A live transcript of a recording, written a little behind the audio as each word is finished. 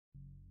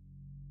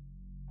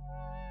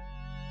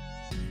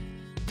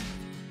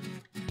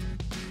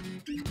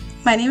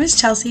My name is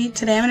Chelsea.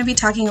 Today I'm going to be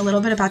talking a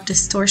little bit about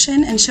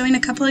distortion and showing a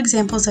couple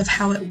examples of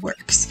how it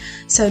works.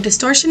 So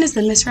distortion is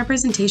the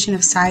misrepresentation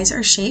of size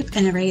or shape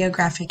in a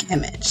radiographic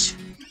image.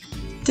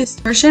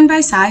 Distortion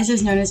by size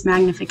is known as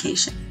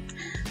magnification.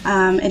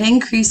 It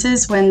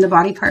increases when the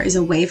body part is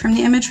away from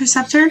the image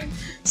receptor.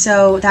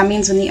 So that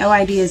means when the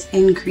OID is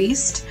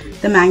increased,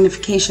 the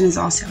magnification is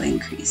also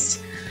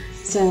increased.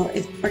 So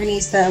if we're going to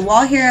use the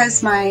wall here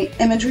as my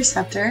image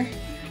receptor,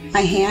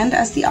 my hand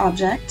as the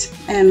object,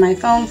 and my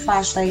phone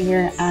flashlight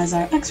here as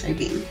our X-ray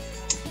beam.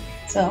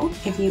 So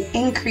if you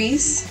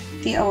increase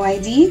the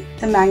OID,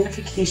 the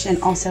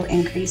magnification also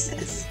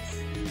increases.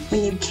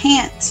 When you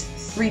can't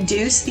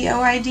reduce the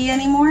OID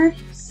anymore,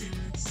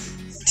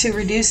 to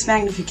reduce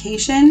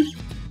magnification,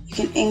 you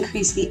can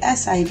increase the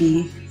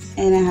SID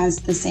and it has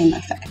the same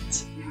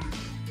effect.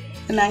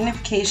 The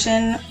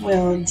magnification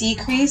will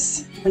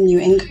decrease when you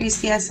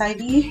increase the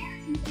SID.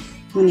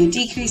 When you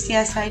decrease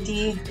the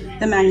SID,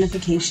 the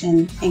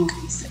magnification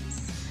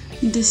increases.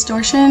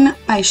 Distortion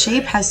by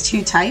shape has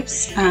two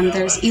types.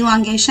 There's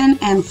elongation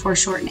and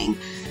foreshortening.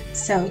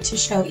 So to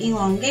show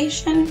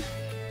elongation,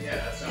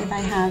 if I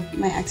have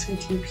my X-ray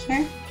tube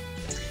here,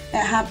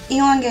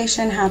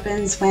 elongation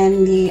happens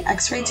when the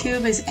X-ray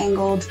tube is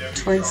angled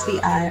towards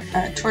the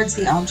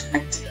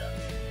object.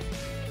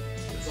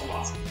 So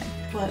I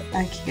pull it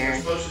back here,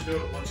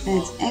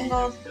 and it's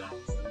angled.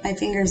 My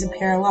fingers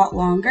appear a lot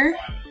longer.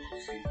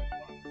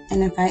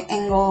 And if I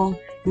angle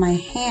my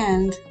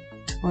hand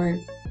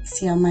toward,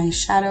 see how my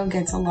shadow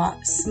gets a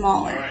lot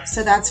smaller.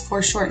 So that's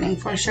foreshortening.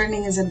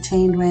 Foreshortening is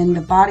obtained when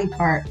the body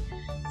part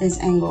is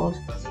angled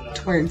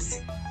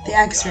towards the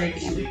X-ray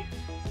beam.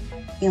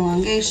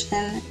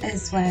 Elongation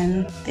is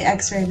when the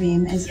X-ray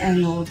beam is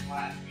angled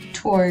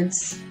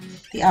towards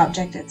the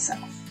object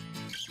itself.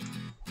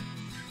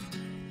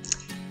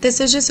 This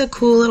is just a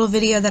cool little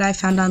video that I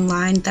found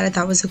online that I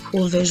thought was a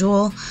cool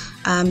visual.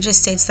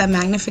 Just states that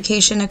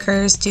magnification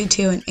occurs due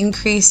to an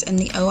increase in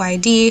the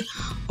OID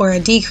or a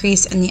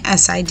decrease in the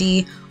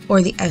SID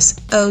or the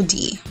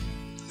SOD.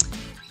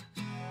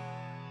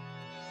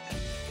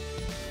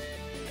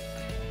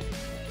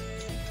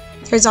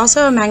 There's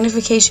also a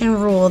magnification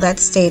rule that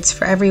states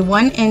for every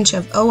 1 inch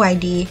of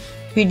OID,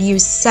 you'd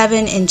use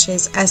 7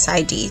 inches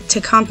SID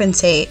to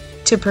compensate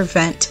to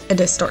prevent a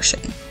distortion.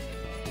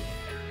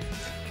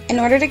 In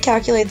order to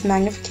calculate the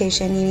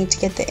magnification, you need to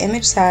get the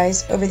image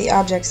size over the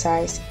object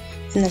size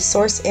and the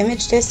source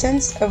image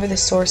distance over the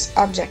source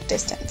object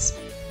distance.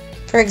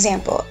 For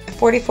example, a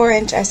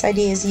 44-inch SID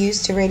is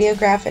used to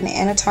radiograph an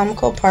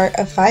anatomical part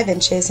of 5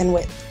 inches in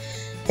width.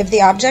 If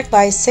the object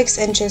lies 6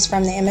 inches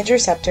from the image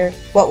receptor,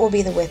 what will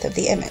be the width of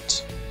the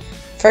image?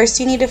 First,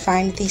 you need to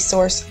find the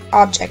source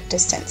object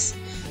distance,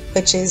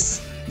 which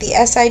is the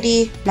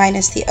SID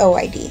minus the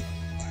OID.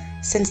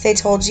 Since they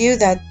told you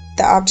that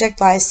the object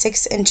lies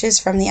 6 inches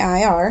from the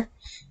IR,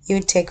 you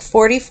would take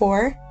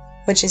 44,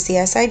 which is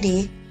the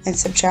SID, and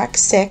subtract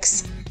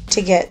 6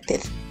 to get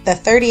the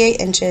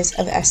 38 inches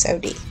of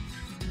SOD.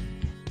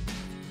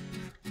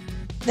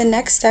 The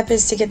next step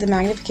is to get the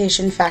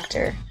magnification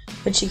factor,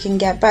 which you can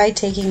get by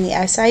taking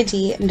the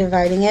SID and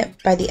dividing it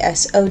by the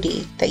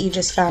SOD that you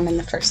just found in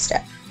the first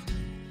step.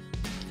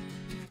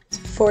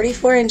 So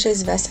 44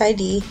 inches of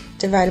SID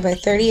divided by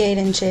 38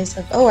 inches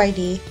of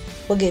OID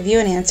will give you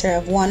an answer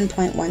of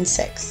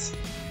 1.16.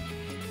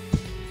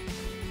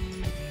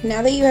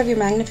 Now that you have your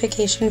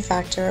magnification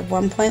factor of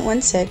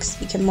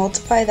 1.16, you can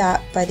multiply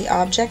that by the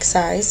object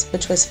size,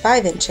 which was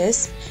 5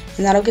 inches,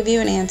 and that'll give you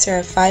an answer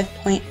of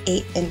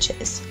 5.8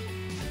 inches,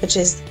 which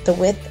is the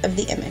width of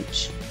the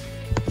image.